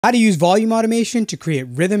How to use volume automation to create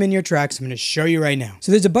rhythm in your tracks. I'm going to show you right now.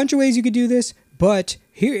 So there's a bunch of ways you could do this, but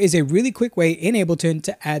here is a really quick way in Ableton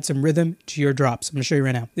to add some rhythm to your drops. I'm going to show you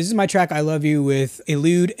right now. This is my track I Love You with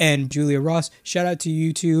Elude and Julia Ross. Shout out to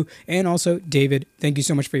you two, and also David. Thank you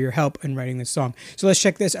so much for your help in writing this song. So let's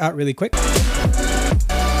check this out really quick.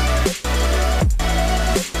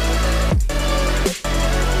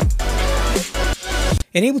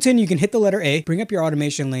 In Ableton, you can hit the letter A, bring up your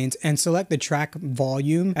automation lanes, and select the track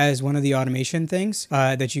volume as one of the automation things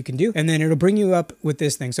that you can do. And then it'll bring you up with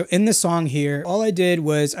this thing. So in the song here, all I did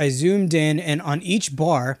was I zoomed in, and on each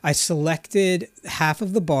bar, I selected half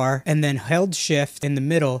of the bar and then held shift in the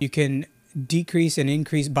middle. You can decrease and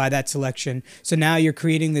increase by that selection. So now you're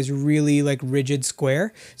creating this really like rigid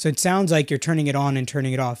square. So it sounds like you're turning it on and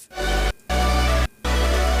turning it off.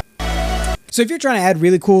 So if you're trying to add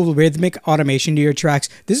really cool rhythmic automation to your tracks,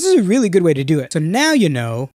 this is a really good way to do it. So now you know